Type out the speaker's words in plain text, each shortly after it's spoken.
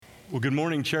Well, good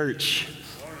morning, church.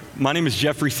 My name is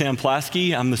Jeffrey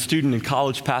Samplaski. I'm the student and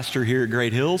college pastor here at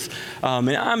Great Hills. And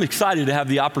I'm excited to have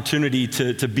the opportunity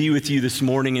to be with you this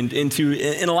morning and to,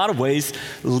 in a lot of ways,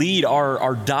 lead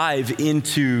our dive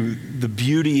into the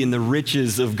beauty and the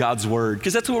riches of God's Word,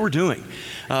 because that's what we're doing.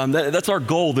 That's our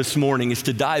goal this morning, is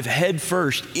to dive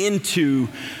headfirst into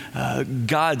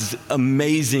God's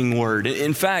amazing Word.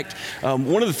 In fact,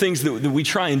 one of the things that we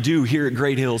try and do here at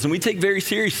Great Hills, and we take very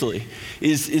seriously,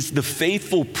 is the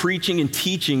faithful preaching and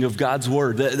teaching of God's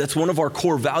Word. That's one of our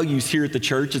core values here at the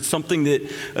church. It's something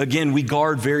that, again, we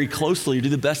guard very closely, do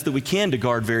the best that we can to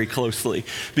guard very closely,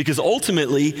 because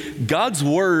ultimately, God's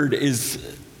Word is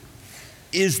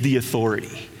the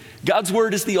authority. God's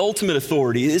Word is the ultimate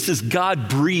authority. This is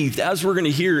God-breathed, as we're going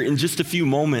to hear in just a few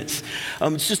moments.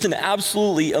 It's just an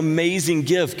absolutely amazing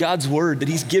gift, God's Word, that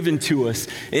He's given to us,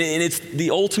 and it's the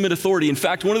ultimate authority. In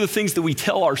fact, one of the things that we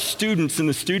tell our students in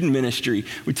the student ministry,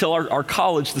 we tell our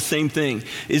college the same thing,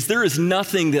 is there is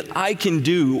nothing that I can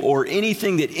do or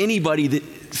anything that anybody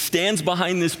that stands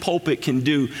behind this pulpit can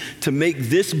do to make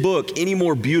this book any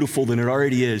more beautiful than it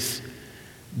already is.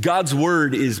 God's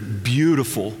Word is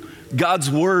beautiful.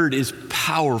 God's Word is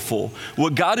powerful.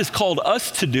 What God has called us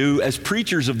to do as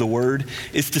preachers of the Word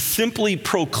is to simply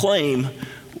proclaim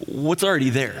what's already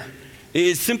there.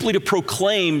 It's simply to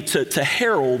proclaim, to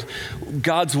herald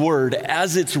God's Word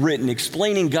as it's written,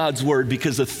 explaining God's Word,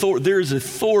 because there is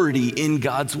authority in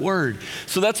God's Word.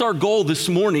 So that's our goal this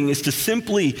morning, is to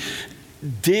simply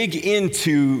dig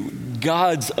into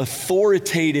God's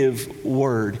authoritative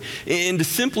Word and to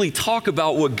simply talk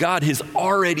about what God has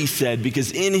already said,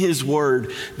 because in His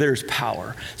Word there's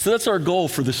power. So that's our goal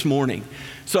for this morning.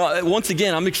 So once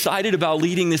again, I'm excited about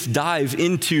leading this dive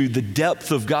into the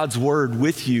depth of God's Word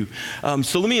with you.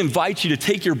 So let me invite you to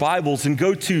take your Bibles and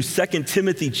go to 2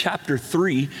 Timothy chapter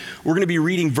 3. We're going to be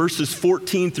reading verses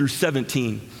 14 through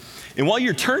 17. And while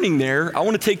you're turning there, I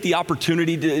want to take the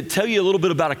opportunity to tell you a little bit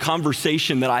about a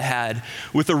conversation that I had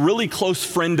with a really close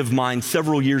friend of mine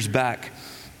several years back.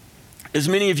 As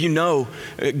many of you know,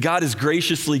 God has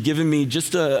graciously given me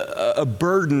just a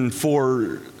burden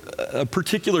for a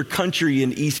particular country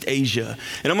in East Asia.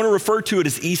 And I'm going to refer to it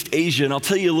as East Asia, and I'll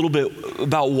tell you a little bit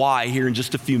about why here in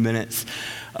just a few minutes.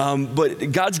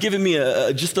 But God's given me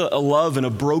just a love and a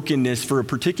brokenness for a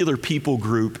particular people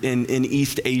group in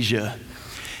East Asia.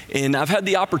 And I've had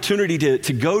the opportunity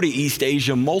to go to East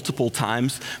Asia multiple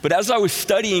times, but as I was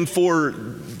studying for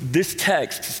this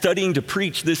text, studying to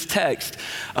preach this text,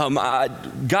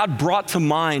 God brought to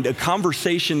mind a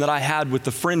conversation that I had with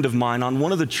a friend of mine on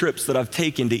one of the trips that I've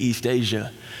taken to East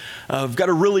Asia. I've got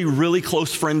a really, really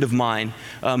close friend of mine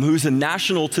who's a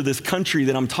national to this country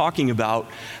that I'm talking about.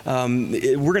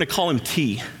 We're going to call him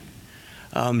T.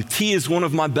 T is one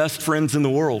of my best friends in the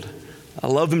world. I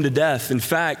love him to death. In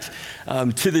fact,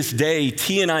 to this day,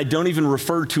 T and I don't even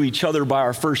refer to each other by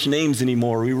our first names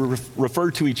anymore. We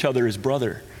refer to each other as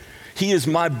brother. He is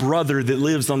my brother that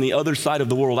lives on the other side of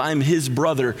the world. I am his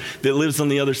brother that lives on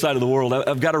the other side of the world.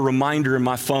 I've got a reminder in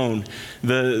my phone.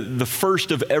 The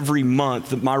first of every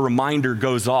month, my reminder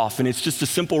goes off, and it's just a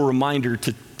simple reminder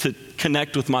to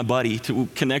connect with my buddy, to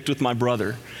connect with my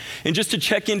brother, and just to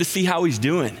check in to see how he's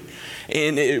doing.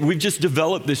 And we've just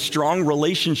developed this strong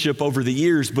relationship over the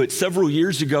years, but several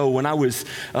years ago when I was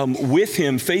with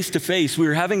him face to face, we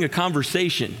were having a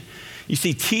conversation. You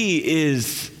see, T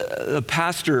is a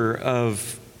pastor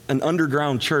of an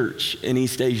underground church in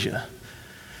East Asia.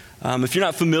 If you're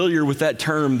not familiar with that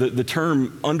term, the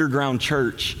term underground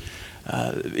church,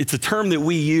 it's a term that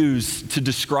we use to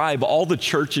describe all the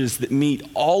churches that meet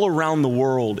all around the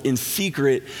world in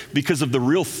secret because of the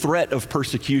real threat of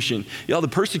persecution. Y'all, the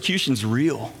persecution's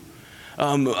real.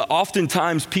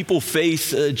 Oftentimes people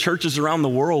face, churches around the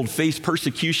world face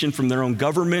persecution from their own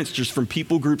governments, just from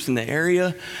people groups in the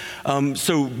area.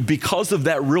 So because of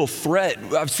that real threat,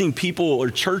 I've seen people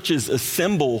or churches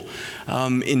assemble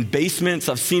in basements.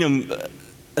 I've seen them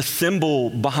assemble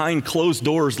behind closed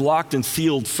doors, locked and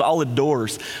sealed, solid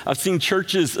doors. I've seen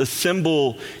churches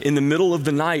assemble in the middle of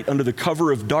the night under the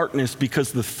cover of darkness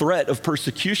because the threat of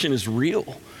persecution is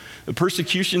real. The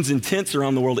persecution's intense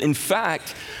around the world. In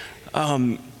fact,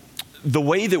 the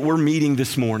way that we're meeting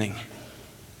this morning,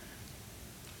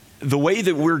 the way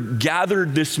that we're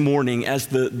gathered this morning as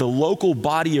the local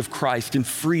body of Christ in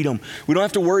freedom, we don't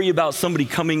have to worry about somebody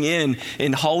coming in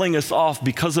and hauling us off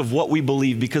because of what we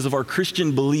believe, because of our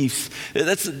Christian beliefs.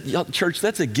 Church,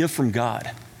 that's a gift from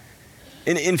God.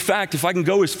 And in fact, if I can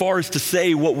go as far as to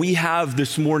say what we have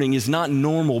this morning is not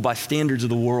normal by standards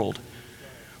of the world.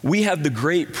 We have the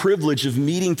great privilege of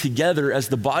meeting together as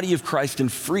the body of Christ in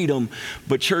freedom.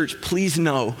 But church, please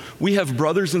know, we have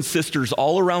brothers and sisters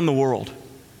all around the world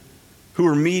who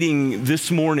are meeting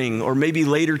this morning or maybe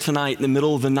later tonight in the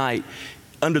middle of the night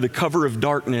under the cover of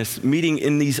darkness, meeting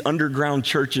in these underground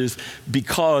churches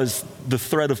because the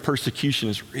threat of persecution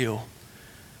is real.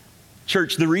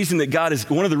 Church,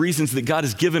 one of the reasons that God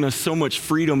has given us so much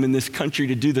freedom in this country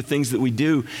to do the things that we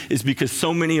do is because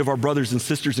so many of our brothers and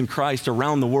sisters in Christ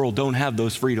around the world don't have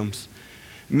those freedoms.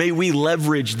 May we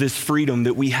leverage this freedom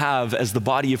that we have as the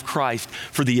body of Christ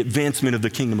for the advancement of the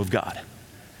kingdom of God.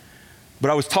 But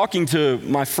I was talking to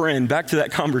my friend, back to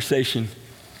that conversation.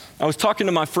 I was talking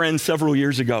to my friend several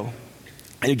years ago.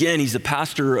 And again, he's a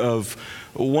pastor of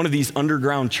one of these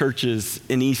underground churches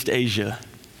in East Asia.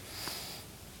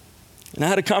 And I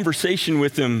had a conversation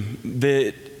with him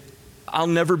that I'll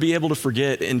never be able to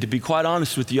forget. And to be quite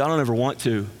honest with you, I don't ever want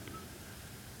to.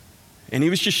 And he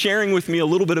was just sharing with me a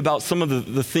little bit about some of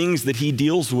the things that he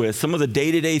deals with, some of the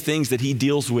day-to-day things that he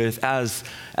deals with as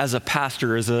a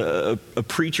pastor, as a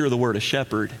preacher of the word, a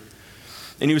shepherd.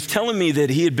 And he was telling me that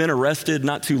he had been arrested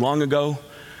not too long ago.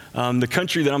 The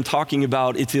country that I'm talking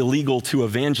about, it's illegal to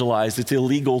evangelize. It's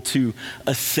illegal to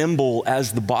assemble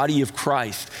as the body of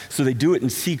Christ. So they do it in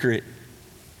secret.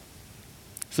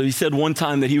 So he said one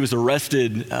time that he was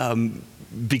arrested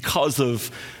because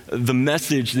of the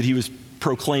message that he was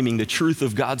proclaiming, the truth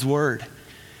of God's word.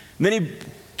 And then he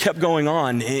kept going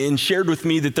on and shared with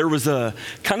me that there was a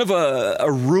kind of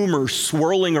a rumor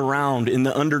swirling around in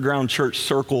the underground church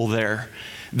circle there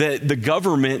that the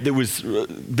government that was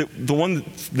the one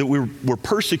that were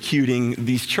persecuting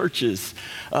these churches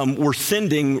were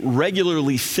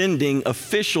regularly sending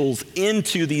officials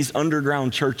into these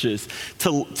underground churches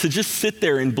to just sit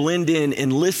there and blend in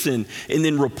and listen and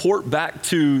then report back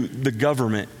to the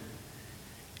government.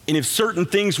 And if certain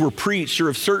things were preached or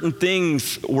if certain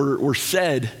things were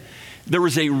said, there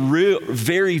was a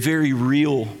very, very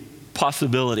real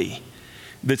possibility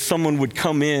that someone would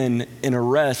come in and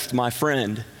arrest my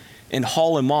friend and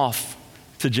haul him off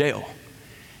to jail.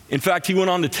 In fact, he went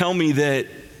on to tell me that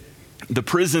the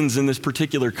prisons in this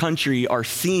particular country are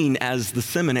seen as the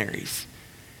seminaries.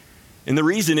 And the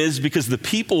reason is because the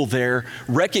people there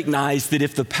recognize that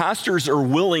if the pastors are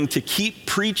willing to keep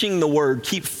preaching the word,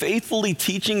 keep faithfully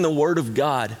teaching the word of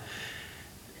God,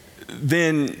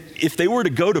 then if they were to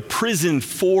go to prison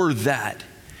for that,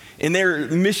 and they're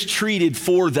mistreated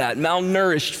for that,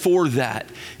 malnourished for that,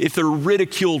 if they're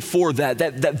ridiculed for that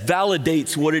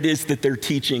validates what it is that they're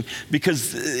teaching,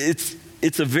 because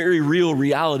it's a very real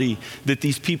reality that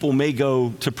these people may go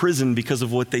to prison because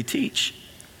of what they teach.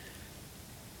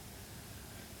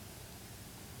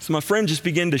 So my friend just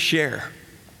began to share.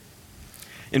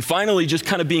 And finally, just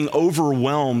kind of being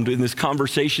overwhelmed in this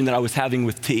conversation that I was having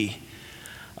with T.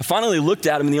 I finally looked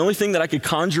at him, and the only thing that I could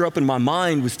conjure up in my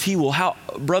mind was, T, well,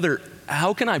 brother,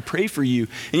 how can I pray for you?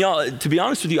 And y'all, to be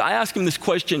honest with you, I ask him this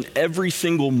question every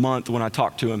single month when I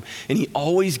talk to him, and he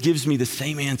always gives me the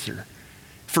same answer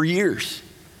for years.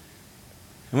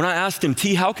 And when I asked him,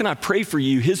 T, how can I pray for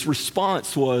you? His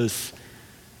response was,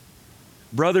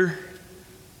 brother,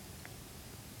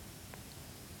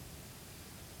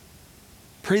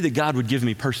 pray that God would give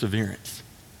me perseverance.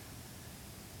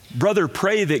 Brother,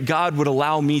 pray that God would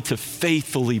allow me to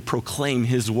faithfully proclaim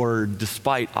his word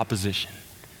despite opposition.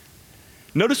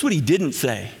 Notice what he didn't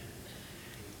say.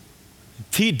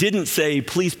 T didn't say,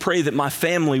 please pray that my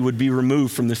family would be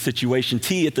removed from this situation.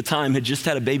 T at the time had just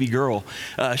had a baby girl.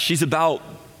 She's about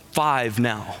 5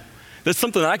 now. That's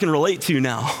something that I can relate to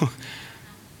now.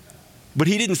 But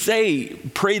he didn't say,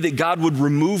 pray that God would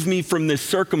remove me from this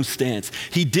circumstance.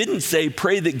 He didn't say,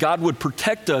 pray that God would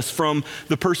protect us from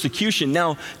the persecution.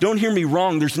 Now, don't hear me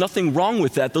wrong. There's nothing wrong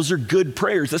with that. Those are good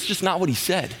prayers. That's just not what he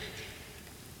said.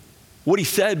 What he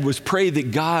said was, pray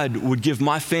that God would give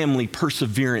my family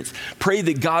perseverance. Pray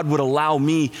that God would allow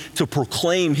me to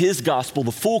proclaim his gospel,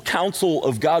 the full counsel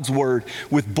of God's word,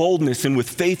 with boldness and with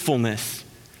faithfulness.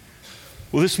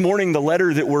 Well, this morning, the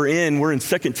letter that we're in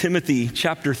 2 Timothy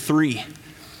chapter 3.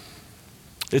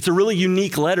 It's a really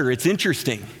unique letter. It's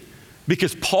interesting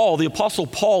because Paul, the Apostle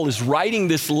Paul, is writing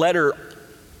this letter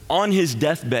on his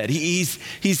deathbed.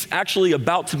 He's actually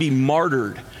about to be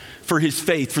martyred for his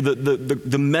faith, for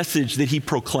the message that he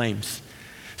proclaims.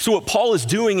 So what Paul is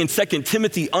doing in 2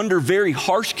 Timothy under very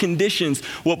harsh conditions,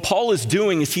 what Paul is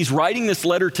doing is he's writing this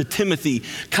letter to Timothy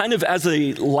kind of as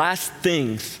a last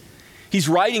things. He's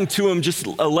writing to him just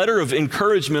a letter of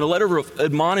encouragement, a letter of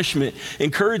admonishment,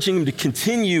 encouraging him to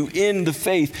continue in the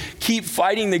faith, keep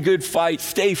fighting the good fight,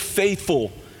 stay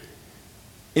faithful.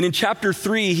 And in chapter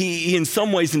 3, he in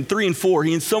some ways, in 3 and 4,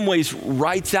 he in some ways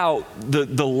writes out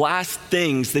the last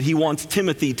things that he wants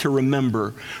Timothy to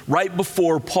remember right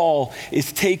before Paul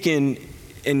is taken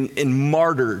and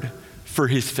martyred for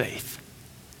his faith.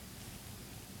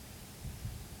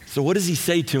 So what does he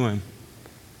say to him?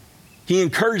 He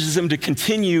encourages him to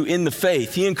continue in the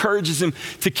faith. He encourages him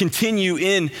to continue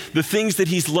in the things that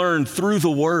he's learned through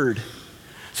the word.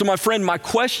 So my friend, my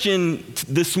question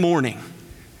this morning,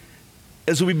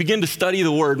 as we begin to study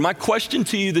the word, my question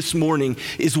to you this morning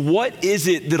is, what is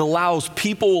it that allows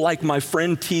people like my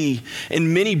friend T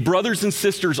and many brothers and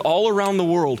sisters all around the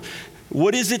world,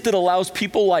 what is it that allows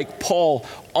people like Paul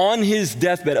on his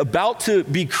deathbed, about to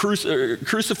be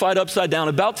crucified upside down,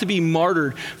 about to be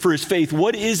martyred for his faith,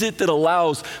 what is it that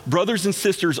allows brothers and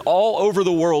sisters all over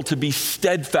the world to be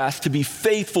steadfast, to be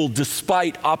faithful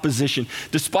despite opposition,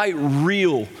 despite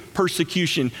real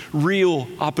persecution, real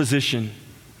opposition?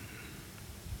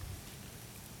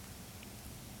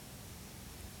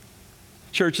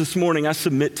 Church, this morning I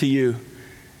submit to you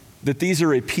that these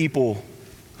are a people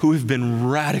who have been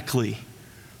radically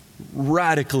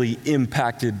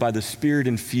impacted by the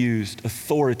Spirit-infused,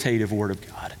 authoritative Word of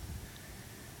God.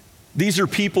 These are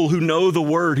people who know the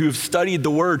Word, who have studied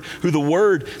the Word, who the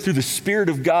Word, through the Spirit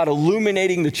of God,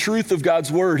 illuminating the truth of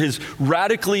God's Word, has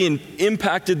radically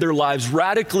impacted their lives,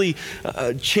 radically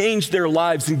changed their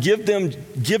lives, and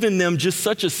given them just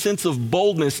such a sense of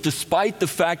boldness despite the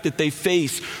fact that they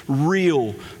face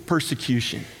real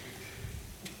persecution.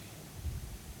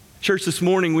 Church, this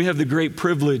morning we have the great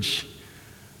privilege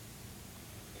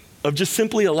of just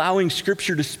simply allowing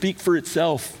Scripture to speak for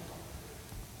itself.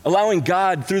 Allowing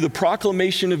God, through the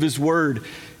proclamation of His Word,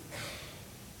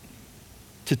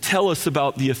 to tell us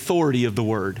about the authority of the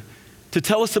Word, to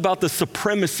tell us about the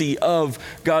supremacy of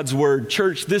God's Word.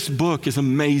 Church, this book is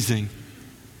amazing.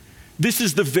 This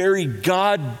is the very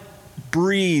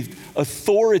God-breathed,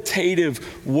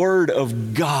 authoritative Word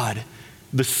of God,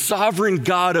 the sovereign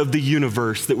God of the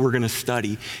universe that we're going to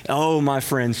study. Oh, my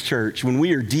friends, church, when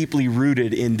we are deeply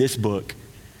rooted in this book,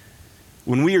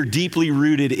 when we are deeply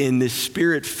rooted in this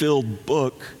Spirit-filled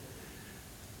book,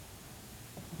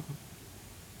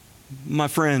 my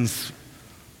friends,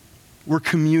 we're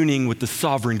communing with the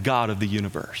sovereign God of the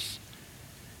universe.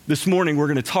 This morning, we're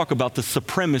going to talk about the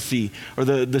supremacy or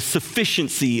the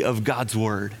sufficiency of God's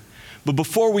Word. But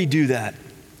before we do that,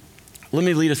 let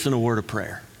me lead us in a word of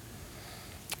prayer.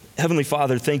 Heavenly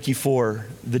Father, thank you for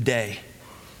the day.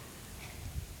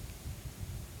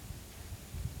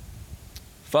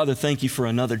 Father, thank you for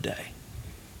another day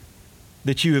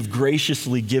that you have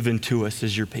graciously given to us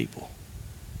as your people.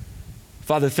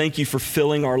 Father, thank you for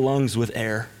filling our lungs with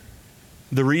air.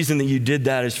 The reason that you did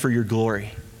that is for your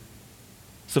glory.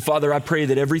 So Father, I pray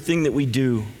that everything that we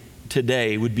do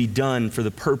today would be done for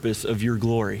the purpose of your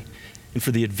glory and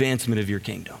for the advancement of your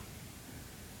kingdom.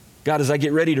 God, as I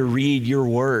get ready to read your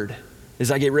word,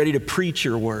 as I get ready to preach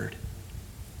your word,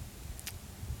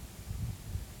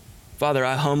 Father,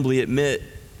 I humbly admit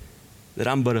that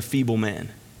I'm but a feeble man.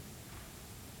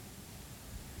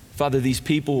 Father, these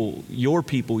people, your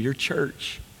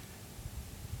church,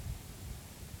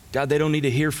 God, they don't need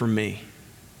to hear from me.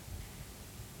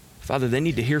 Father, they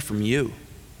need to hear from you.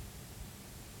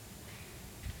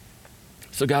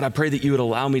 So God, I pray that you would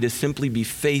allow me to simply be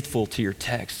faithful to your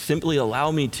text. Simply allow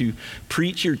me to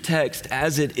preach your text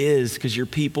as it is, because your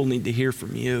people need to hear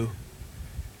from you.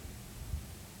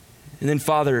 And then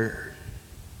Father,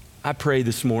 I pray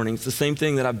this morning, it's the same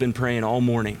thing that I've been praying all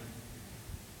morning.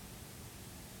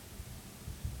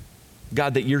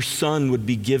 God, that your Son would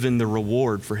be given the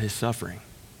reward for his suffering.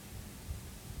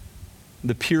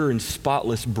 The pure and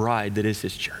spotless bride that is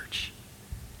his church.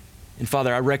 And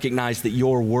Father, I recognize that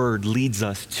your word leads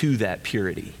us to that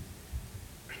purity.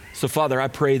 So Father, I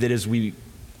pray that as we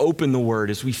open the word,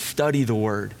 as we study the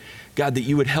word, God, that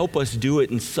you would help us do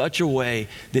it in such a way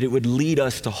that it would lead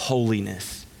us to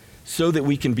holiness, so that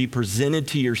we can be presented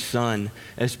to your Son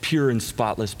as pure and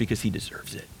spotless because he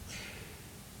deserves it.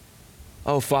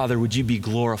 Oh, Father, would you be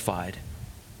glorified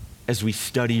as we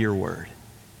study your word?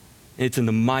 And it's in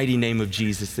the mighty name of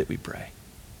Jesus that we pray.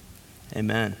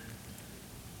 Amen.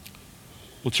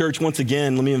 Well, church, once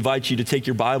again, let me invite you to take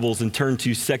your Bibles and turn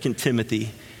to 2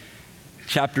 Timothy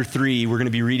chapter 3. We're going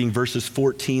to be reading verses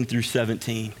 14 through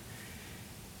 17.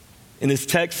 And this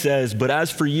text says, "But as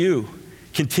for you,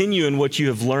 continue in what you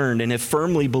have learned and have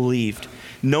firmly believed,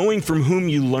 knowing from whom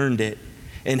you learned it,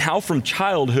 and how from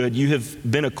childhood you have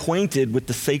been acquainted with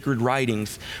the sacred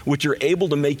writings, which are able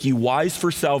to make you wise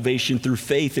for salvation through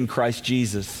faith in Christ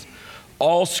Jesus.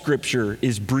 All scripture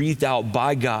is breathed out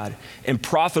by God and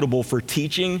profitable for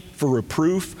teaching, for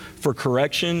reproof, for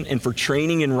correction, and for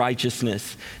training in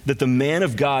righteousness, that the man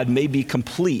of God may be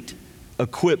complete,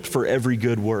 equipped for every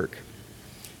good work.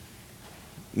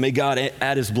 May God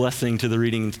add his blessing to the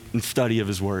reading and study of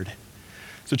his word.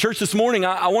 So church, this morning,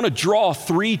 I want to draw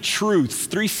three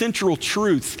central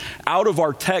truths out of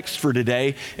our text for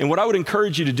today. And what I would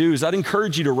encourage you to do is I'd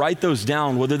encourage you to write those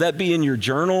down, whether that be in your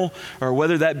journal or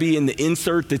whether that be in the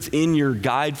insert that's in your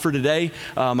guide for today.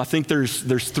 I think there's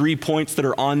 3 points that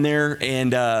are on there,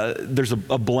 and there's a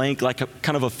blank, like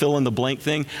kind of a fill in the blank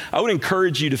thing. I would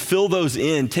encourage you to fill those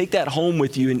in, take that home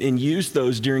with you and use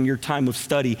those during your time of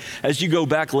study as you go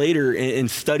back later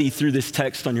and study through this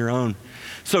text on your own.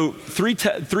 So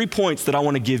 3 points that I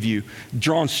want to give you,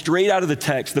 drawn straight out of the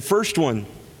text. The first one,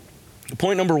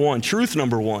 point number 1, truth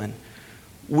number 1,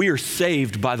 we are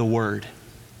saved by the word.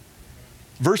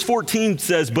 Verse 14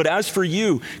 says, "But as for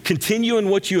you, continue in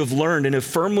what you have learned and have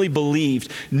firmly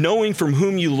believed, knowing from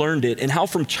whom you learned it, and how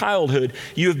from childhood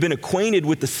you have been acquainted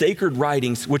with the sacred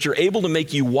writings, which are able to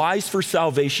make you wise for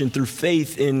salvation through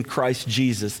faith in Christ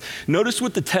Jesus." Notice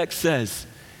what the text says.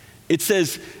 It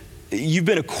says, you've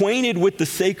been acquainted with the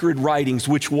sacred writings,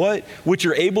 which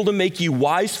are able to make you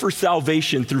wise for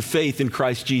salvation through faith in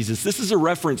Christ Jesus. This is a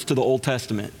reference to the Old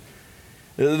Testament.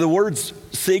 The words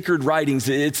sacred writings,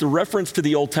 it's a reference to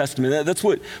the Old Testament. That's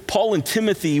what Paul and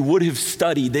Timothy would have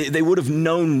studied. They would have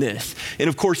known this. And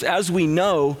of course, as we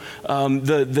know,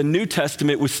 the New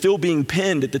Testament was still being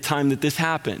penned at the time that this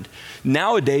happened.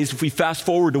 Nowadays, if we fast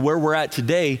forward to where we're at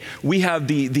today, we have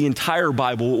the entire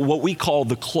Bible, what we call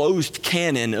the closed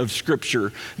canon of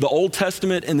Scripture, the Old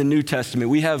Testament and the New Testament.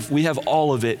 We have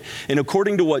all of it. And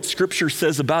according to what Scripture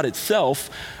says about itself,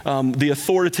 the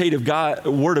authoritative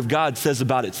Word of God says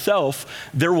about itself,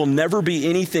 there will never be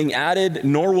anything added,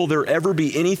 nor will there ever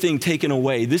be anything taken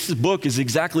away. This book is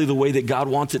exactly the way that God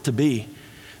wants it to be.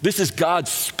 This is God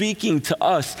speaking to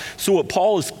us. So what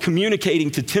Paul is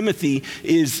communicating to Timothy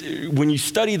is, when you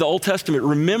study the Old Testament,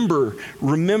 remember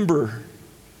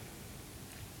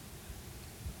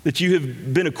that you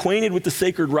have been acquainted with the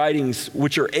sacred writings,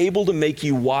 which are able to make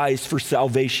you wise for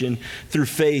salvation through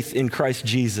faith in Christ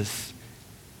Jesus.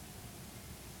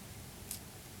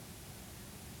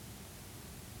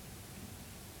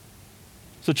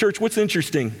 So church, what's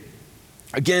interesting?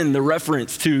 Again, the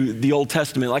reference to the Old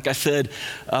Testament. Like I said,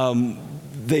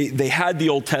 they had the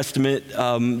Old Testament.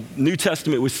 New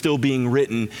Testament was still being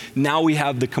written. Now we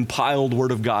have the compiled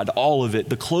Word of God, all of it,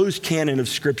 the closed canon of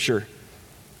Scripture.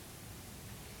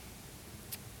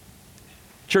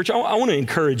 Church, I want to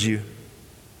encourage you,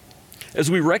 as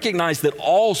we recognize that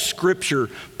all Scripture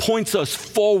points us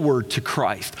forward to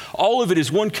Christ. All of it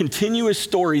is one continuous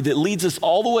story that leads us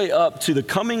all the way up to the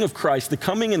coming of Christ, the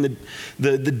coming and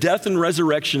the death and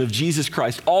resurrection of Jesus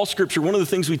Christ. All Scripture, one of the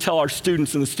things we tell our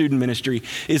students in the student ministry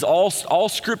is all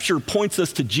Scripture points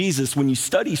us to Jesus. When you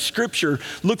study Scripture,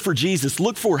 look for Jesus.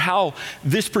 Look for how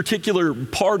this particular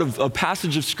part of a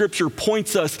passage of Scripture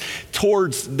points us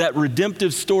towards that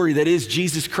redemptive story that is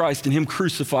Jesus Christ and Him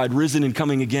crucified, risen, and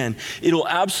coming again. It'll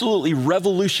absolutely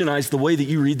revolutionize the way that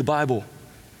you read the Bible.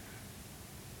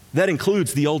 That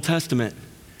includes the Old Testament.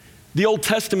 The Old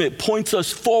Testament points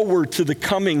us forward to the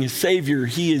coming Savior.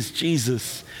 He is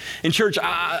Jesus. And church,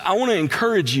 I want to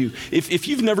encourage you, if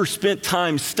you've never spent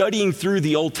time studying through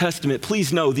the Old Testament,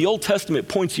 please know the Old Testament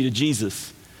points you to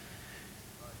Jesus.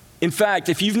 In fact,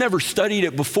 if you've never studied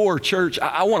it before, church,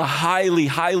 I want to highly,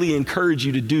 highly encourage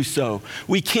you to do so.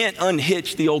 We can't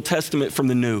unhitch the Old Testament from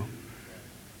the New.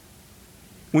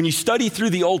 When you study through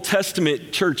the Old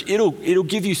Testament, church, it'll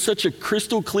give you such a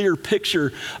crystal clear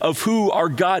picture of who our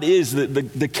God is,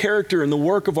 the character and the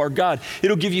work of our God.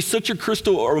 It'll give you such a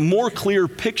crystal or a more clear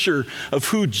picture of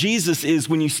who Jesus is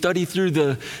when you study through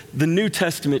the New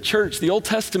Testament. Church, the Old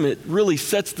Testament really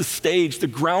sets the stage, the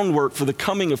groundwork for the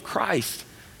coming of Christ.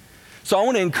 So I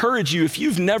want to encourage you, if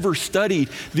you've never studied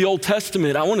the Old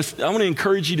Testament, I want to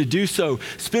encourage you to do so.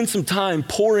 Spend some time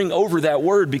poring over that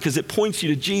word because it points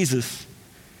you to Jesus.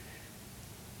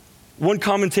 One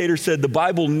commentator said the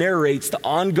Bible narrates the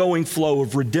ongoing flow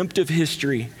of redemptive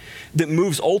history that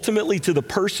moves ultimately to the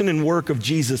person and work of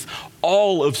Jesus.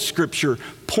 All of Scripture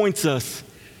points us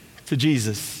to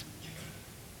Jesus.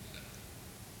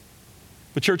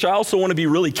 But church, I also want to be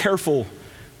really careful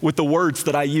with the words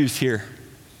that I use here.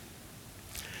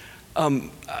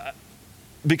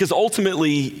 Because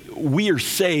ultimately, we are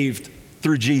saved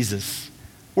through Jesus.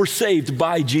 We're saved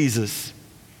by Jesus.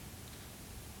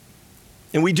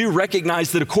 And we do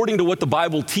recognize that according to what the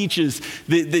Bible teaches,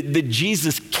 that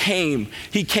Jesus came.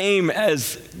 He came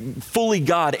as fully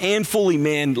God and fully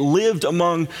man, lived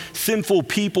among sinful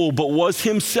people, but was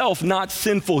himself not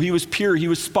sinful. He was pure, he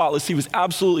was spotless, he was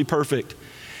absolutely perfect.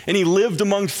 And he lived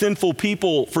among sinful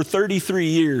people for 33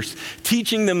 years,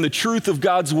 teaching them the truth of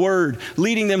God's word,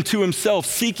 leading them to himself,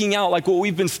 seeking out, like what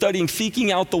we've been studying,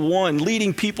 seeking out the one,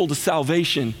 leading people to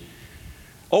salvation.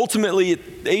 Ultimately, at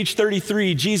age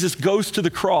 33, Jesus goes to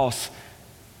the cross,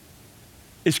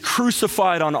 is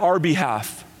crucified on our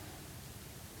behalf.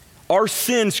 Our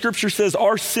sin, Scripture says,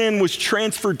 our sin was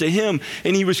transferred to him,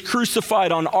 and he was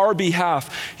crucified on our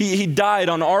behalf. He died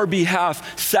on our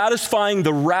behalf, satisfying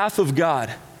the wrath of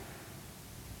God.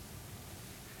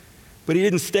 But he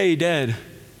didn't stay dead.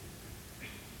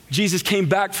 Jesus came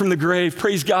back from the grave.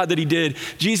 Praise God that he did.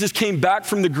 Jesus came back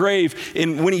from the grave,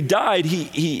 and when he died,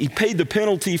 he paid the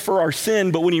penalty for our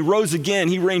sin, but when he rose again,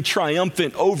 he reigned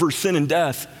triumphant over sin and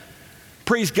death.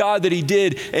 Praise God that he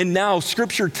did. And now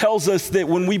Scripture tells us that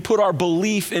when we put our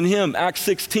belief in him, Acts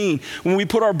 16, when we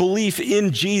put our belief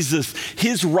in Jesus,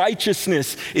 his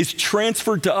righteousness is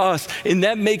transferred to us, and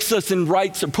that makes us in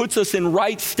right, puts us in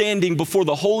right standing before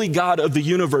the holy God of the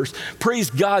universe. Praise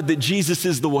God that Jesus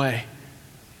is the way.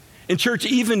 And church,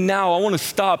 even now, I want to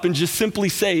stop and just simply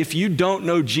say, if you don't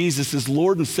know Jesus as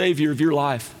Lord and Savior of your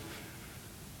life,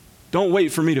 don't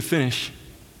wait for me to finish.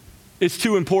 It's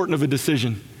too important of a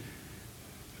decision.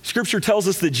 Scripture tells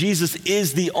us that Jesus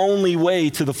is the only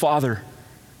way to the Father.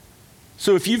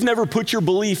 So if you've never put your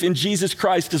belief in Jesus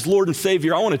Christ as Lord and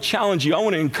Savior, I want to challenge you, I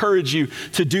want to encourage you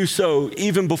to do so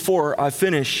even before I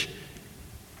finish.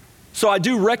 So I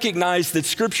do recognize that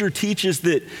Scripture teaches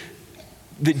that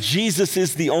Jesus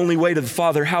is the only way to the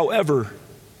Father. However,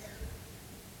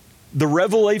 the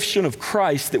revelation of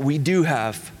Christ that we do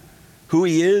have, who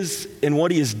he is and what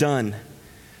he has done,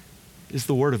 is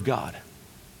the Word of God.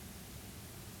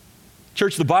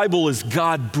 Church, the Bible is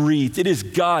God-breathed. It is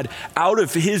God out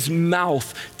of his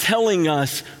mouth telling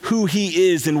us who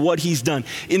he is and what he's done.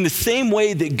 In the same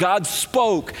way that God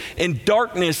spoke and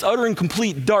darkness, utter and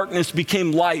complete darkness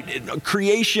became light.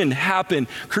 Creation happened.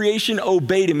 Creation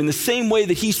obeyed him. In the same way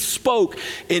that he spoke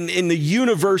and the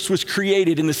universe was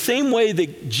created. In the same way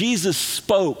that Jesus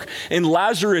spoke and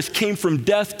Lazarus came from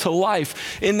death to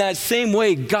life. In that same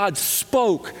way, God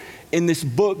spoke and this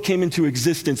book came into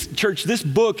existence. Church, this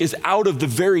book is out of the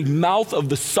very mouth of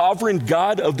the sovereign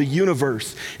God of the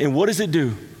universe. And what does it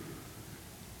do?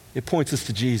 It points us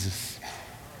to Jesus.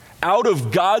 Out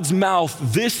of God's mouth,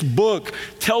 this book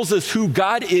tells us who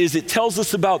God is. It tells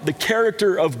us about the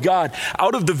character of God.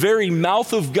 Out of the very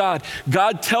mouth of God,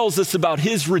 God tells us about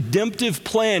his redemptive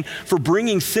plan for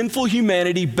bringing sinful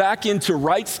humanity back into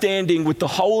right standing with the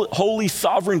holy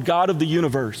sovereign God of the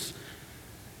universe.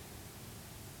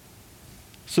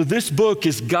 So this book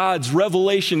is God's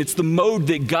revelation. It's the mode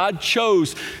that God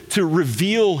chose to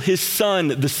reveal his Son,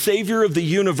 the Savior of the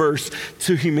universe,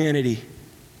 to humanity.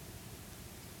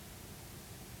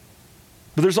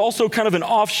 But there's also kind of an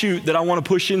offshoot that I want to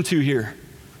push into here.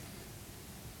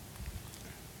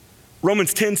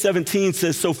 Romans 10:17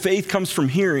 says, so faith comes from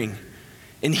hearing,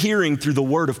 and hearing through the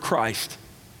word of Christ.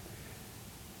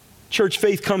 Church,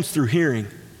 faith comes through hearing.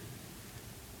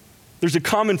 There's a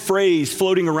common phrase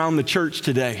floating around the church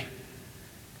today.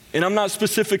 And I'm not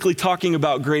specifically talking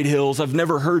about Great Hills. I've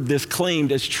never heard this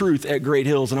claimed as truth at Great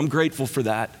Hills, and I'm grateful for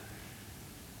that.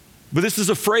 But this is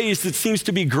a phrase that seems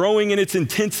to be growing in its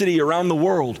intensity around the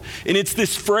world. And it's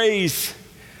this phrase,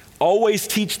 always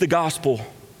teach the gospel,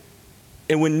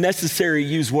 and when necessary,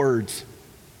 use words.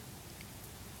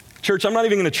 Church, I'm not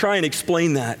even going to try and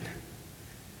explain that.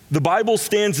 The Bible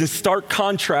stands in stark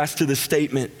contrast to this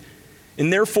statement.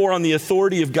 And therefore, on the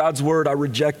authority of God's word, I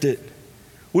reject it.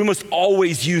 We must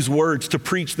always use words to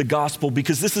preach the gospel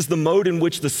because this is the mode in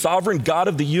which the sovereign God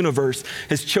of the universe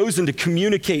has chosen to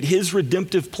communicate his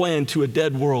redemptive plan to a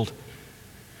dead world.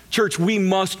 Church, we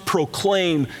must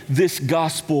proclaim this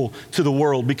gospel to the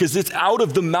world because it's out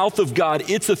of the mouth of God.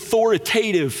 It's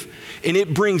authoritative and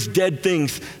it brings dead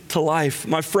things to life.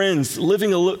 My friends,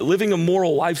 living a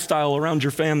moral lifestyle around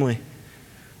your family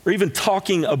or even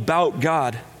talking about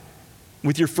God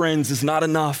with your friends is not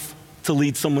enough to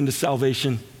lead someone to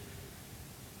salvation.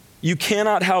 You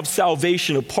cannot have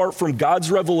salvation apart from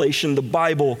God's revelation, the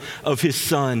Bible, of his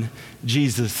Son,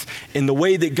 Jesus. And the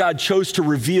way that God chose to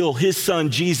reveal his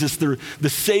Son, Jesus, through the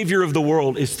Savior of the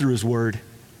world, is through his word.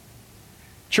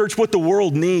 Church, what the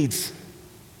world needs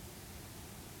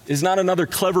is not another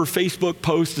clever Facebook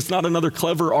post. It's not another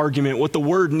clever argument. What the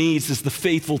word needs is the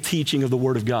faithful teaching of the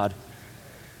word of God.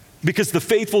 Because the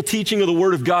faithful teaching of the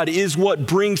Word of God is what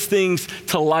brings things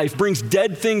to life, brings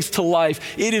dead things to life.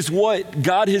 It is what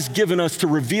God has given us to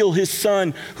reveal His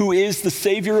Son, who is the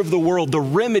Savior of the world, the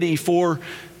remedy for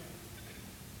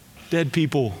dead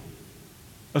people.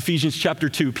 Ephesians chapter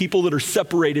 2, people that are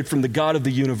separated from the God of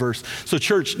the universe. So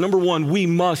church, number one, we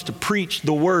must preach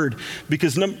the Word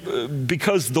because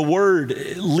the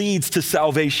Word leads to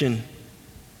salvation.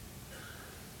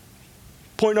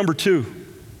 Point number two,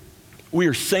 we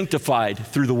are sanctified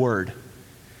through the Word.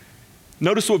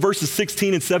 Notice what verses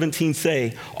 16 and 17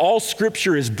 say. All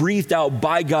Scripture is breathed out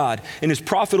by God and is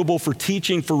profitable for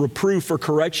teaching, for reproof, for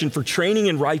correction, for training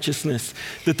in righteousness,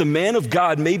 that the man of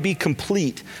God may be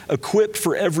complete, equipped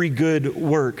for every good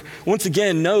work. Once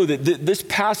again, know that this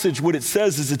passage, what it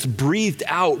says is it's breathed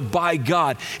out by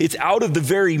God. It's out of the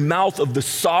very mouth of the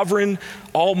sovereign,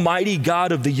 almighty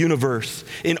God of the universe.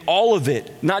 And all of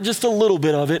it, not just a little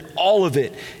bit of it, all of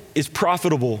it is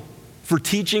profitable for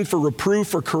teaching, for reproof,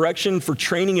 for correction, for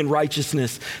training in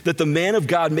righteousness, that the man of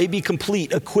God may be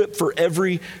complete, equipped for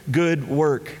every good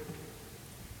work.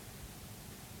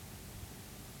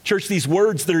 Church, these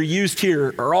words that are used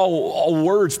here are all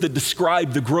words that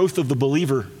describe the growth of the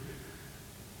believer.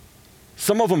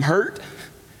 Some of them hurt.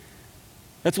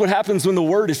 That's what happens when the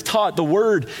Word is taught. The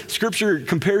Word, Scripture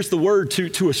compares the Word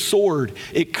to a sword.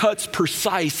 It cuts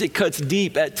precise, it cuts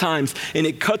deep at times, and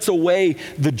it cuts away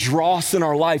the dross in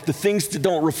our life, the things that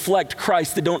don't reflect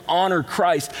Christ, that don't honor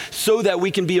Christ, so that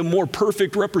we can be a more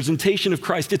perfect representation of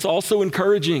Christ. It's also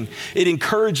encouraging. It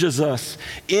encourages us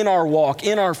in our walk,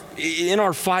 in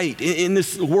our fight, in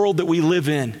this world that we live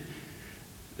in.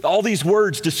 All these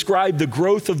words describe the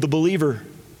growth of the believer.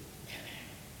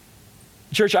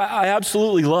 Church, I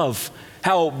absolutely love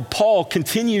how Paul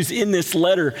continues in this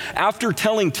letter after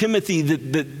telling Timothy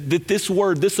that this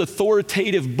word, this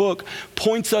authoritative book,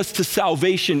 points us to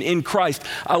salvation in Christ.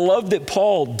 I love that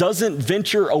Paul doesn't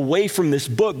venture away from this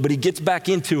book, but he gets back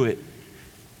into it.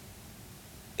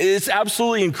 It's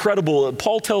absolutely incredible.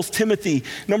 Paul tells Timothy,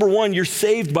 number one, you're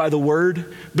saved by the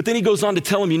word, but then he goes on to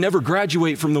tell him you never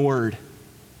graduate from the word.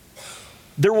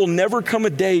 There will never come a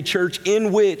day, church,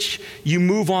 in which you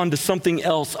move on to something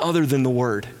else other than the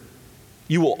Word.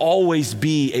 You will always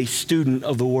be a student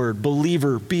of the Word.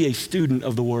 Believer, be a student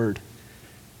of the Word.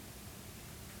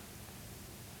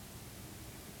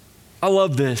 I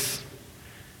love this.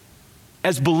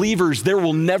 As believers, there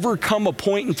will never come a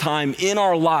point in time in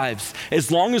our lives, as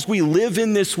long as we live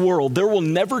in this world, there will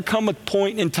never come a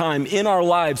point in time in our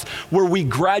lives where we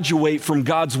graduate from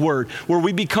God's word, where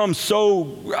we become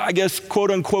so, I guess,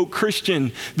 quote unquote,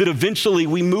 Christian, that eventually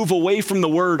we move away from the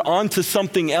word onto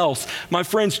something else. My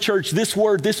friends, church, this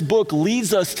word, this book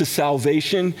leads us to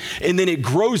salvation, and then it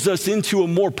grows us into a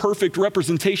more perfect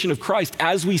representation of Christ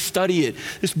as we study it.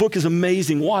 This book is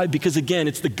amazing. Why? Because again,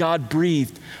 it's the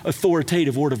God-breathed, authoritative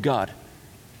Word of God.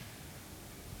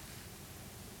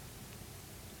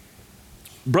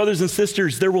 Brothers and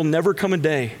sisters, there will never come a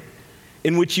day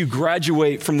in which you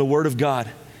graduate from the Word of God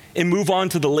and move on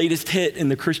to the latest hit in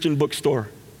the Christian bookstore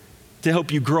to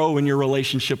help you grow in your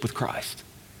relationship with Christ.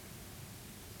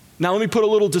 Now, let me put a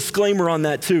little disclaimer on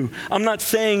that too. I'm not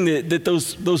saying that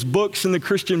those books in the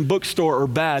Christian bookstore are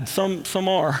bad. Some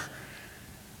are.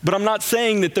 But I'm not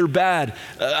saying that they're bad.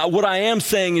 What I am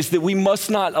saying is that we must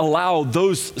not allow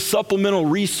those supplemental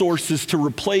resources to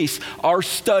replace our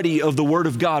study of the Word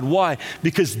of God. Why?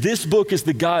 Because this book is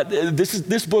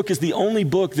this book is the only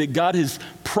book that God has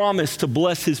promised to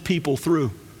bless His people through.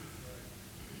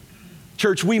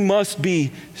 Church, we must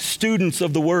be students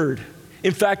of the Word.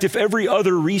 In fact, if every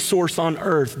other resource on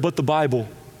earth but the Bible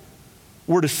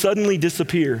were to suddenly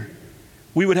disappear,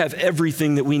 we would have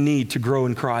everything that we need to grow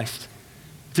in Christ,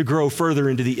 to grow further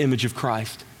into the image of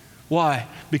Christ. Why?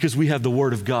 Because we have the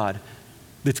Word of God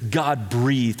that's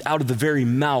God-breathed out of the very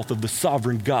mouth of the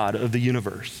sovereign God of the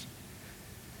universe.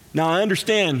 Now, I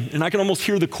understand, and I can almost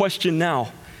hear the question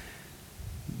now,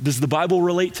 does the Bible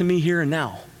relate to me here and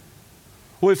now?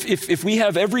 Well, if we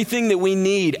have everything that we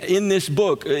need in this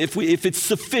book, if it's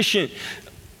sufficient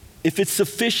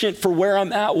for where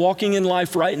I'm at walking in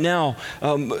life right now,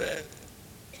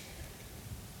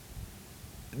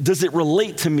 does it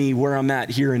relate to me where I'm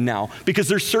at here and now? Because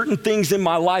there's certain things in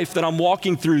my life that I'm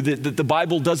walking through that the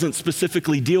Bible doesn't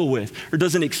specifically deal with or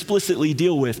doesn't explicitly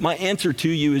deal with. My answer to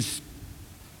you is,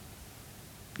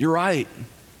 you're right.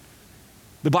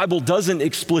 The Bible doesn't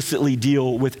explicitly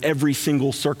deal with every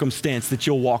single circumstance that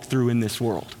you'll walk through in this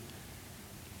world.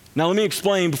 Now let me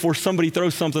explain before somebody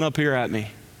throws something up here at me.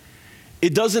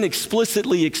 It doesn't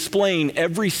explicitly explain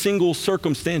every single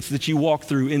circumstance that you walk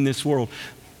through in this world.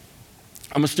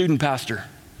 I'm a student pastor.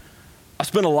 I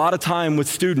spend a lot of time with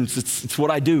students. It's what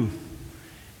I do.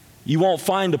 You won't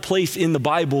find a place in the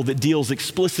Bible that deals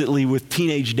explicitly with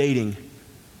teenage dating.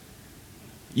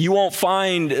 You won't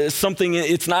find something,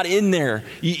 it's not in there.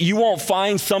 You won't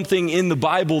find something in the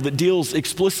Bible that deals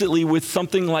explicitly with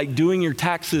something like doing your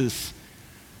taxes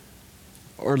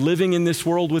or living in this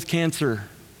world with cancer.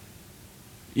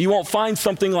 You won't find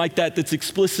something like that that's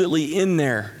explicitly in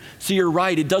there. So you're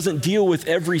right, it doesn't deal with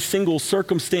every single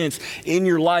circumstance in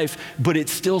your life, but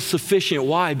it's still sufficient.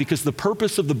 Why? Because the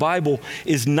purpose of the Bible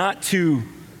is not to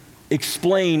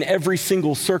explain every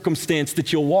single circumstance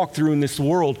that you'll walk through in this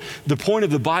world. The point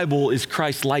of the Bible is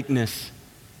Christ likeness,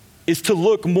 is to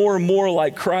look more and more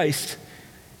like Christ.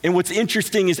 And what's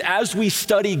interesting is as we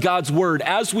study God's word,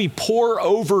 as we pore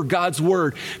over God's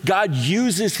word, God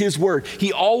uses his word.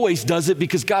 He always does it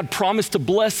because God promised to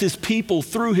bless his people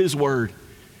through his word.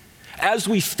 As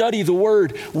we study the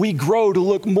word, we grow to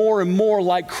look more and more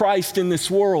like Christ in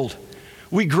this world.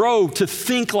 We grow to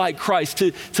think like Christ,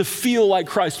 to feel like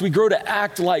Christ. We grow to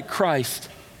act like Christ.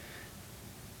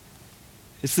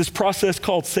 It's this process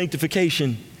called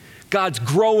sanctification. God's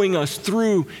growing us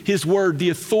through his word, the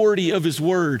authority of his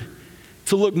word,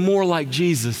 to look more like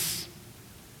Jesus.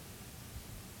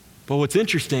 But what's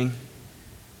interesting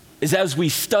is as we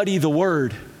study the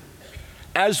word,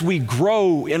 as we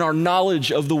grow in our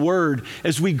knowledge of the word,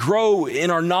 as we grow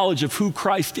in our knowledge of who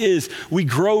Christ is, we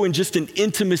grow in just an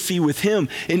intimacy with him.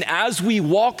 And as we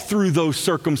walk through those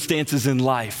circumstances in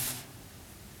life,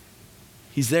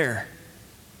 he's there.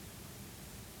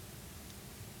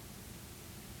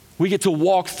 We get to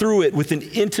walk through it with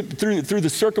through the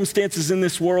circumstances in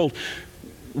this world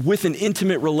with an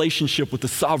intimate relationship with the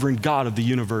sovereign God of the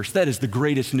universe. That is the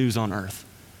greatest news on earth.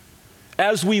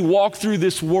 As we walk through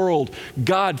this world,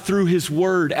 God, through his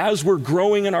word, as we're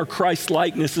growing in our Christ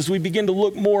likeness, as we begin to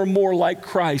look more and more like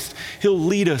Christ, he'll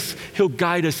lead us, he'll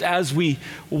guide us as we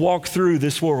walk through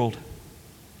this world.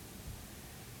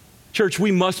 Church, we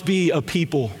must be a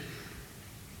people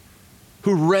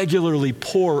who regularly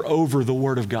pore over the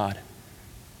word of God.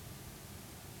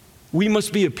 We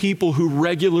must be a people who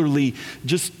regularly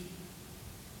just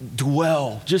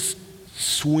dwell, just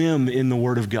swim in the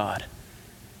word of God.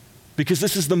 Because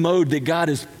this is the mode that God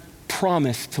has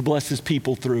promised to bless his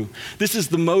people through. This is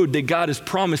the mode that God has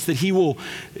promised that he will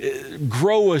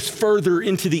grow us further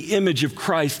into the image of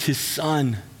Christ, his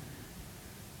son.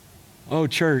 Oh,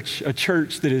 church, a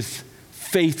church that is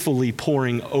faithfully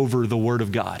poring over the word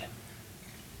of God.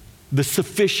 The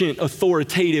sufficient,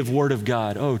 authoritative word of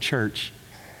God. Oh, church,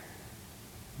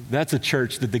 that's a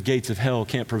church that the gates of hell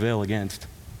can't prevail against.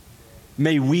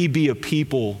 May we be a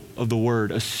people of the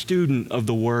word, a student of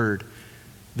the word,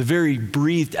 the very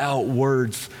breathed out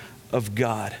words of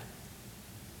God.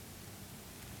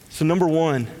 So number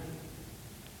one,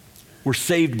 we're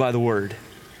saved by the word.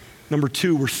 Number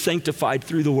two, we're sanctified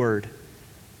through the word.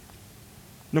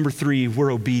 Number three,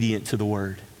 we're obedient to the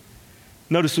word.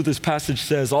 Notice what this passage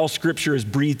says. All scripture is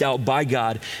breathed out by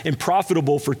God and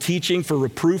profitable for teaching, for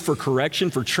reproof, for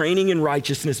correction, for training in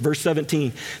righteousness. Verse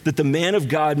 17, that the man of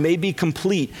God may be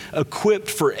complete, equipped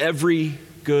for every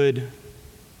good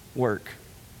work.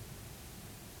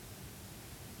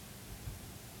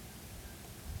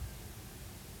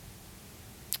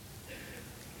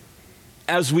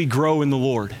 As we grow in the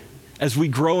Lord, as we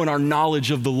grow in our knowledge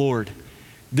of the Lord,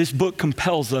 this book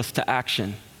compels us to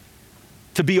action,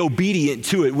 to be obedient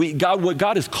to it. What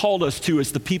God has called us to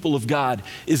as the people of God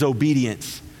is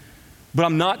obedience. But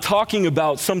I'm not talking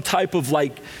about some type of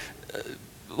like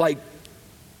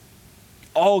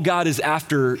all God is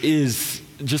after is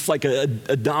just like a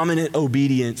dominant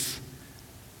obedience.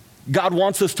 God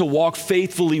wants us to walk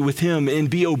faithfully with him and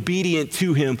be obedient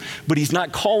to him, but he's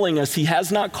not calling us, he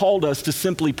has not called us to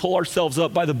simply pull ourselves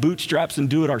up by the bootstraps and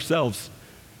do it ourselves.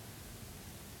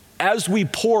 As we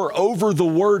pore over the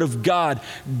word of God,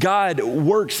 God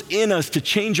works in us to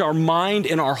change our mind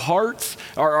and our hearts,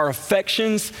 our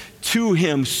affections to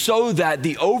him, so that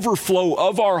the overflow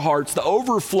of our hearts, the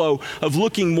overflow of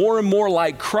looking more and more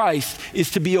like Christ,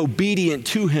 is to be obedient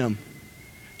to him.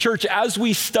 Church, as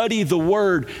we study the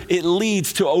word, it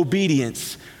leads to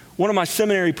obedience. One of my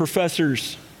seminary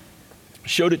professors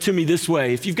showed it to me this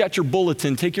way. If you've got your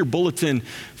bulletin, take your bulletin,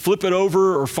 flip it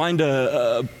over, or find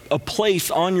a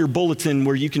place on your bulletin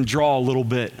where you can draw a little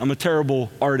bit. I'm a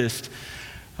terrible artist,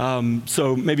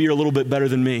 so maybe you're a little bit better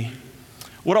than me.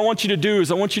 What I want you to do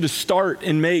is I want you to start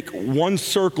and make one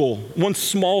circle, one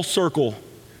small circle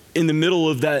in the middle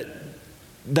of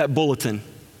that bulletin.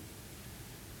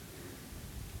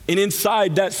 And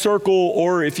inside that circle,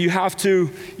 or if you have to,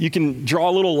 you can draw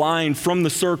a little line from the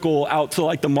circle out to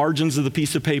like the margins of the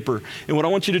piece of paper. And what I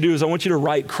want you to do is I want you to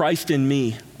write Christ in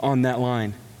me on that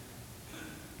line.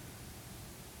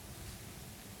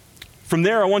 From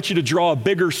there, I want you to draw a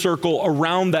bigger circle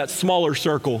around that smaller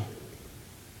circle.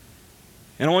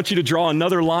 And I want you to draw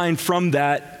another line from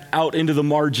that out into the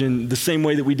margin, the same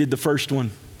way that we did the first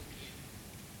one.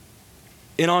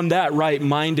 And on that, write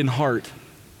mind and heart.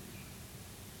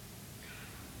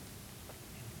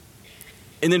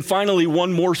 And then finally,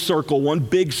 one more circle, one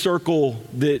big circle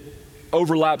that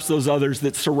overlaps those others,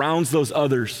 that surrounds those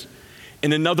others.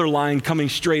 And another line coming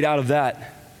straight out of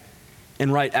that,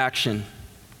 and write action.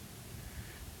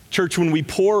 Church, when we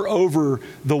pore over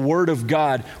the Word of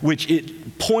God, which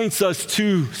it points us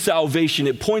to salvation,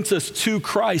 it points us to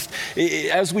Christ.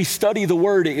 As we study the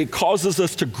Word, it causes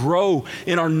us to grow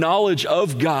in our knowledge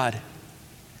of God.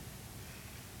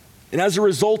 And as a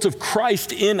result of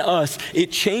Christ in us,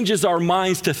 it changes our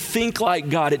minds to think like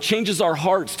God. It changes our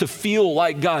hearts to feel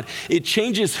like God. It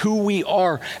changes who we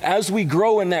are as we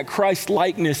grow in that Christ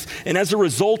likeness. And as a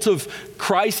result of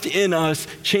Christ in us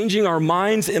changing our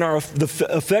minds and the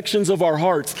affections of our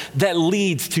hearts, that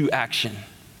leads to action.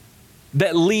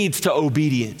 That leads to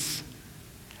obedience.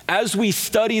 As we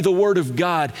study the Word of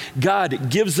God, God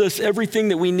gives us everything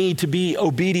that we need to be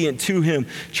obedient to Him.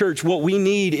 Church, what we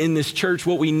need in this church,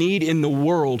 what we need in the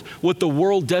world, what the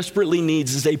world desperately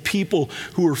needs is a people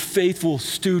who are faithful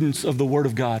students of the Word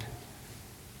of God.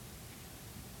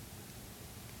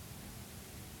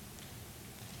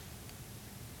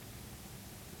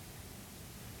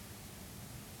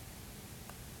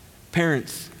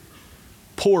 Parents,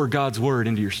 pour God's Word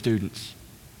into your students.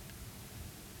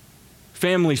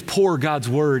 Families, pour God's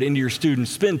Word into your students.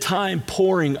 Spend time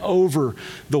poring over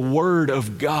the Word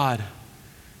of God.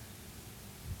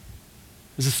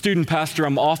 As a student pastor,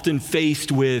 I'm often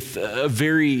faced with a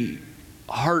very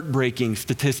heartbreaking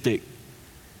statistic.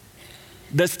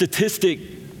 That statistic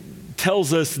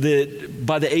tells us that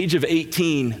by the age of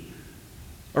 18,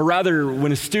 or rather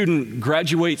when a student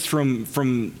graduates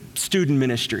from student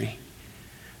ministry,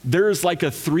 there's like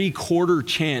a 3/4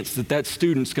 chance that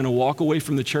student's going to walk away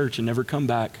from the church and never come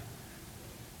back.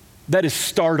 That is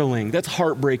startling. That's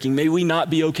heartbreaking. May we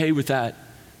not be okay with that.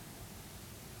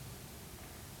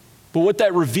 But what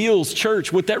that reveals,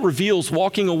 church, what that reveals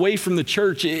walking away from the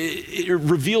church, it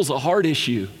reveals a heart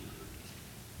issue.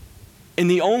 And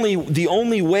the only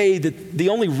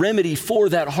remedy for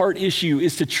that heart issue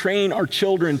is to train our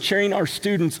children, train our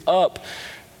students up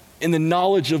in the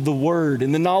knowledge of the Word,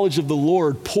 in the knowledge of the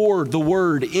Lord. Pour the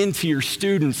Word into your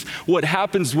students. What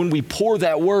happens when we pour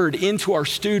that Word into our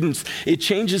students, it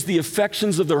changes the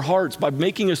affections of their hearts by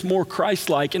making us more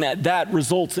Christ-like, and that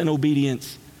results in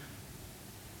obedience.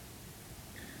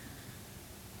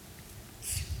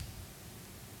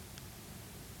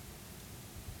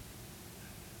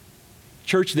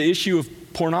 Church, the issue of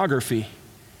pornography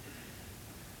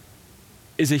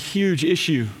is a huge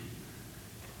issue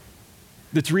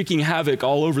that's wreaking havoc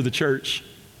all over the church.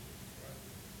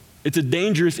 It's a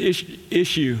dangerous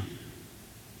issue.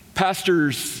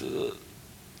 Pastors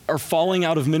are falling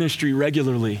out of ministry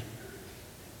regularly.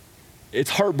 It's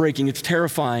heartbreaking, it's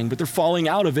terrifying, but they're falling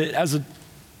out of it as a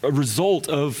result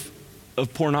of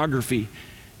pornography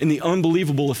and the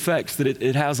unbelievable effects that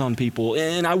it has on people.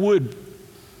 And I would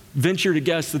venture to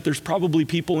guess that there's probably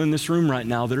people in this room right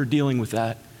now that are dealing with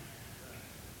that.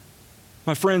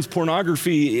 My friends,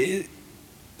 pornography,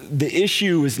 the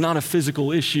issue is not a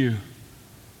physical issue.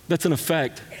 That's an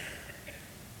effect.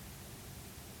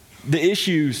 The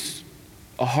issue's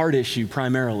a heart issue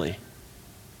primarily.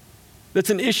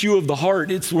 That's an issue of the heart.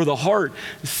 It's where the heart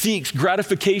seeks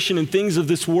gratification in things of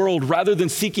this world rather than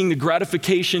seeking the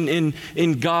gratification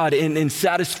in God and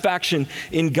satisfaction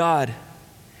in God.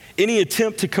 Any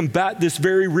attempt to combat this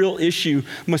very real issue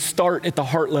must start at the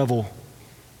heart level.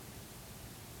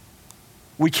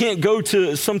 We can't go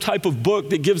to some type of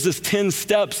book that gives us 10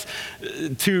 steps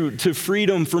to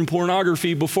freedom from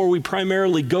pornography before we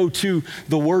primarily go to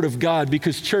the Word of God,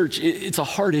 because church, it's a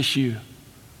heart issue.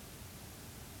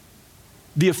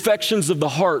 The affections of the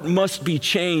heart must be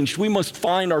changed. We must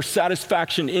find our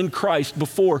satisfaction in Christ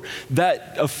before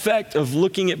that effect of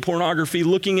looking at pornography,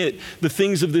 looking at the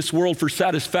things of this world for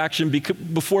satisfaction,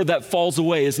 before that falls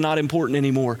away, is not important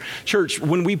anymore. Church,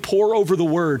 when we pore over the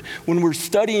Word, when we're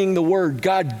studying the Word,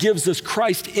 God gives us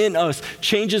Christ in us,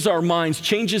 changes our minds,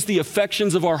 changes the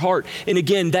affections of our heart. And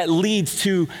again, that leads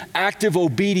to active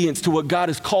obedience to what God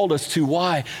has called us to.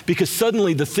 Why? Because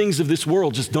suddenly the things of this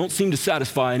world just don't seem to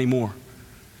satisfy anymore.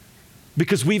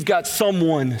 Because we've got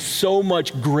someone so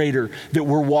much greater that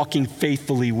we're walking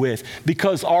faithfully with.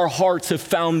 Because our hearts have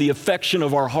found the affection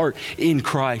of our heart in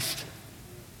Christ.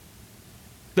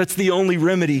 That's the only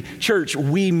remedy. Church,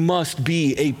 we must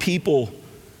be a people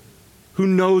who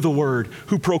know the word,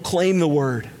 who proclaim the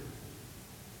word.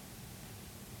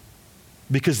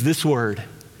 Because this word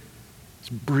is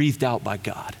breathed out by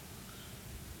God,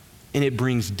 and it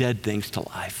brings dead things to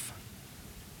life.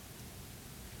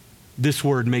 This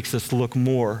word makes us look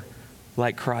more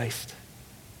like Christ.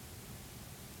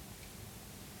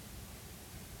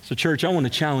 So, church, I want to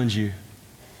challenge you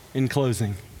in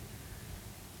closing.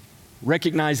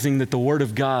 Recognizing that the word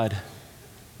of God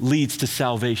leads to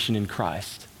salvation in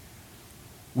Christ.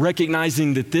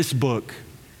 Recognizing that this book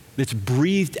that's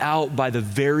breathed out by the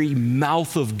very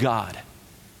mouth of God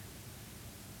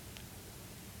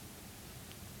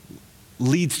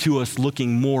leads to us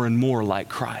looking more and more like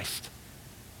Christ.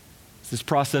 This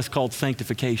process called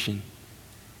sanctification.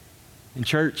 In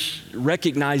church,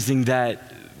 recognizing that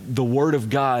the word of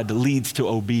God leads to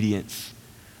obedience.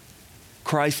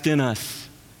 Christ in us,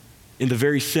 in the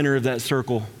very center of that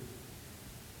circle.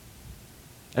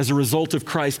 As a result of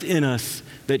Christ in us,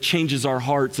 that changes our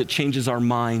hearts, it changes our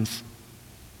minds.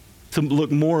 To look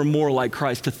more and more like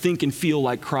Christ, to think and feel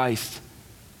like Christ.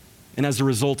 And as a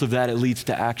result of that, it leads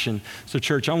to action. So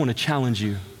church, I want to challenge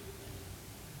you.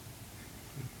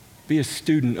 Be a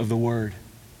student of the word.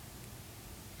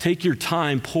 Take your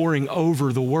time poring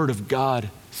over the word of God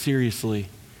seriously.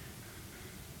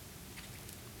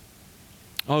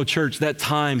 Oh, church, that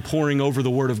time poring over the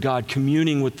word of God,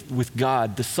 communing with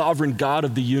God, the sovereign God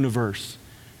of the universe,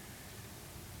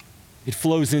 it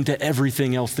flows into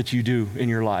everything else that you do in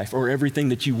your life or everything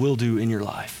that you will do in your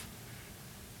life.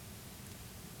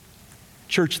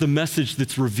 Church, the message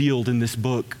that's revealed in this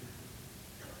book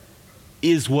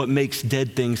is what makes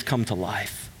dead things come to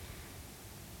life.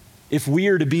 If we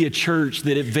are to be a church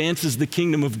that advances the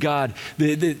kingdom of God,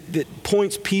 that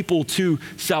points people to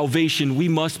salvation, we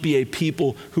must be a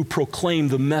people who proclaim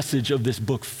the message of this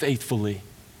book faithfully.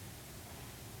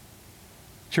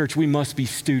 Church, we must be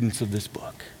students of this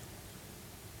book.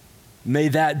 May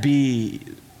that be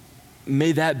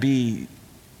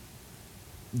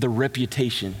the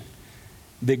reputation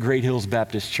that Great Hills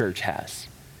Baptist Church has.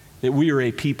 That we are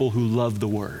a people who love the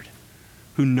word,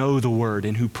 who know the word,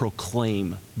 and who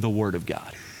proclaim the word of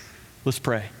God. Let's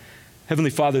pray.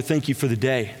 Heavenly Father, thank you for the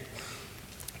day.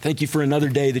 Thank you for another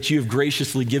day that you have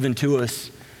graciously given to us.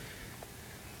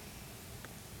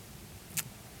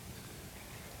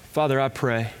 Father, I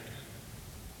pray.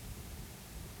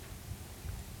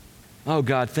 Oh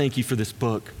God, thank you for this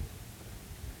book.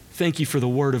 Thank you for the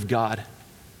word of God.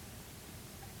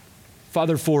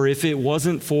 Father, for if it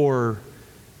wasn't for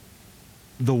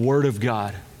the word of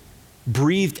God,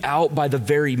 breathed out by the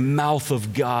very mouth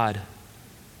of God,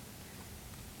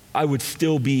 I would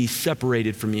still be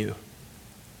separated from you.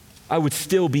 I would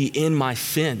still be in my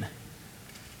sin.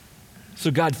 So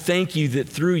God, thank you that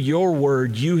through your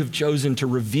word, you have chosen to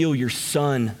reveal your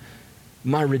Son,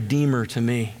 my Redeemer, to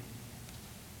me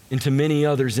and to many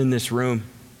others in this room.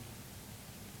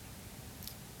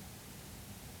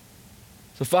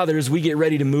 So Father, as we get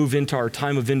ready to move into our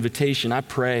time of invitation, I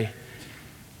pray,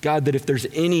 God, that if there's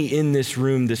any in this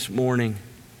room this morning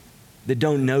that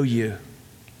don't know you,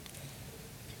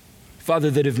 Father,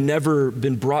 that have never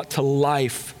been brought to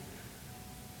life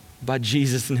by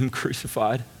Jesus and him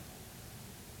crucified,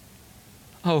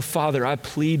 oh, Father, I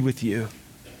plead with you.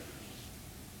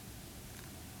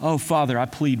 Oh, Father, I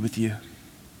plead with you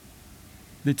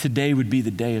that today would be the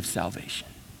day of salvation.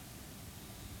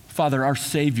 Father, our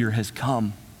Savior has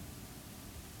come.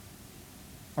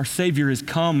 Our Savior has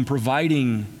come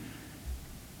providing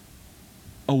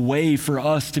a way for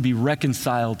us to be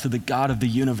reconciled to the God of the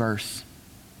universe.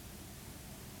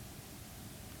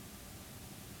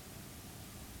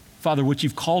 Father, what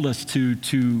you've called us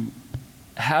to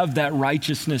have that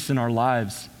righteousness in our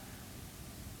lives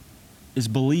is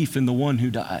belief in the one who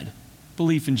died,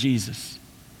 belief in Jesus.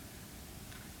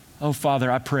 Oh,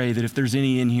 Father, I pray that if there's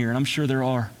any in here, and I'm sure there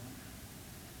are,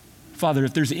 Father,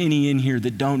 if there's any in here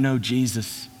that don't know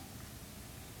Jesus,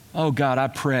 oh God, I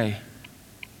pray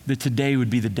that today would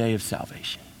be the day of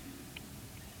salvation.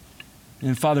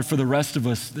 And Father, for the rest of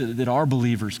us that are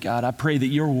believers, God, I pray that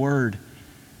your word,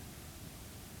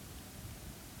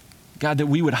 God, that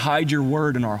we would hide your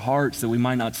word in our hearts that we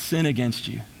might not sin against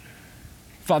you.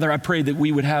 Father, I pray that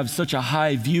we would have such a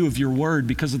high view of your word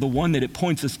because of the one that it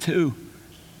points us to.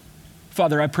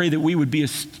 Father, I pray that we would be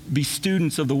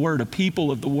students of the word, a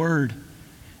people of the word.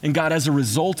 And God, as a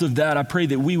result of that, I pray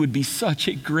that we would be such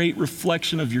a great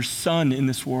reflection of your Son in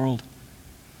this world.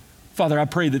 Father, I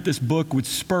pray that this book would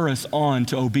spur us on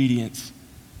to obedience.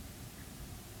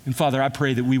 And Father, I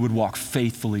pray that we would walk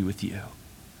faithfully with you.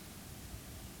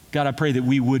 God, I pray that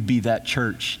we would be that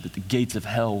church that the gates of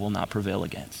hell will not prevail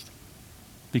against,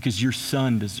 because your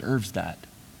Son deserves that.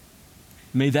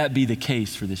 May that be the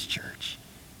case for this church.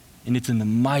 And it's in the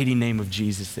mighty name of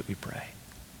Jesus that we pray.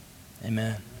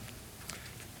 Amen.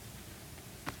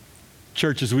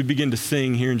 Church, as we begin to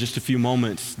sing here in just a few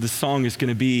moments, this song is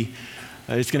going to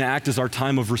act as our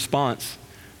time of response.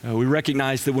 We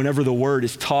recognize that whenever the word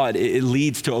is taught, it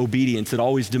leads to obedience. It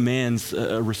always demands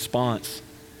a response.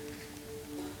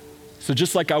 So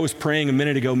just like I was praying a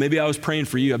minute ago, maybe I was praying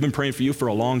for you. I've been praying for you for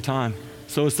a long time.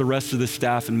 So is the rest of the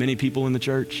staff and many people in the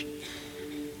church.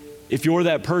 If you're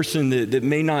that person that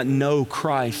may not know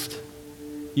Christ,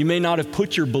 you may not have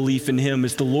put your belief in him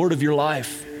as the Lord of your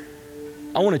life,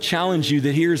 I want to challenge you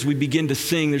that here as we begin to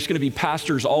sing, there's going to be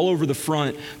pastors all over the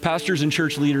front, pastors and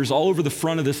church leaders all over the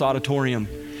front of this auditorium.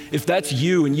 If that's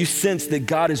you and you sense that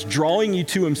God is drawing you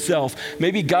to himself,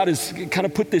 maybe God has kind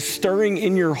of put this stirring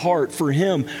in your heart for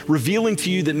him, revealing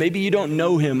to you that maybe you don't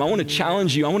know him, I want to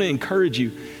challenge you, I want to encourage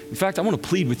you. In fact, I want to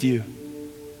plead with you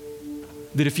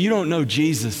that if you don't know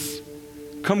Jesus,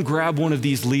 come grab one of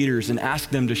these leaders and ask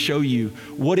them to show you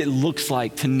what it looks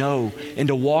like to know and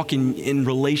to walk in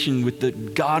relation with the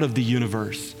God of the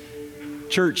universe.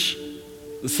 Church,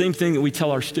 the same thing that we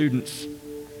tell our students.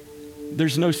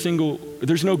 There's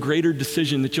no greater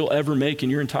decision that you'll ever make in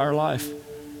your entire life.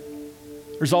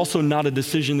 There's also not a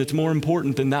decision that's more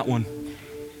important than that one.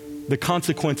 The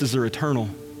consequences are eternal.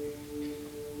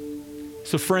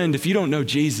 So friend, if you don't know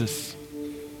Jesus,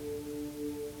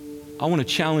 I want to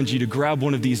challenge you to grab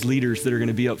one of these leaders that are going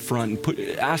to be up front and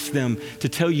ask them to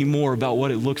tell you more about what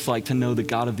it looks like to know the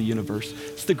God of the universe.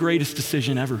 It's the greatest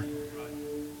decision ever.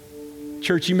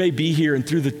 Church, you may be here and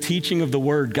through the teaching of the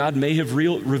word, God may have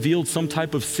revealed some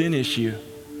type of sin issue.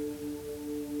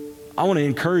 I want to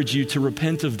encourage you to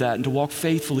repent of that and to walk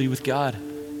faithfully with God.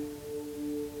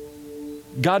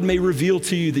 God may reveal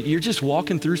to you that you're just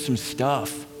walking through some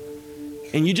stuff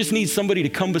and you just need somebody to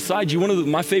come beside you. One of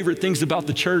my favorite things about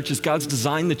the church is God's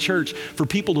designed the church for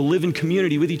people to live in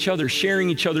community with each other, sharing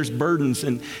each other's burdens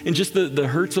and just the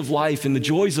hurts of life and the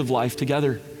joys of life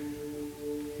together.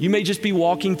 You may just be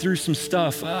walking through some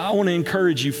stuff. I want to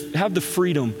encourage you, have the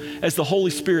freedom as the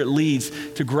Holy Spirit leads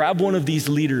to grab one of these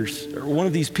leaders or one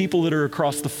of these people that are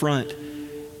across the front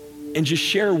and just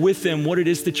share with them what it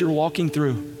is that you're walking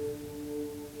through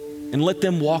and let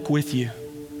them walk with you.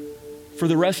 For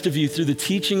the rest of you, through the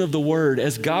teaching of the word,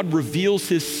 as God reveals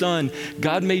his Son,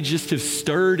 God may just have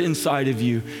stirred inside of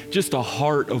you just a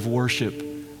heart of worship,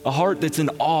 a heart that's in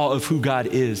awe of who God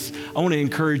is. I want to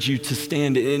encourage you to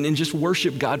stand and just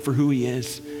worship God for who he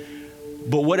is.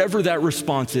 But whatever that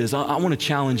response is, I want to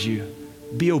challenge you,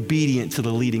 be obedient to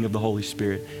the leading of the Holy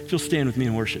Spirit. If you'll stand with me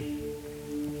in worship.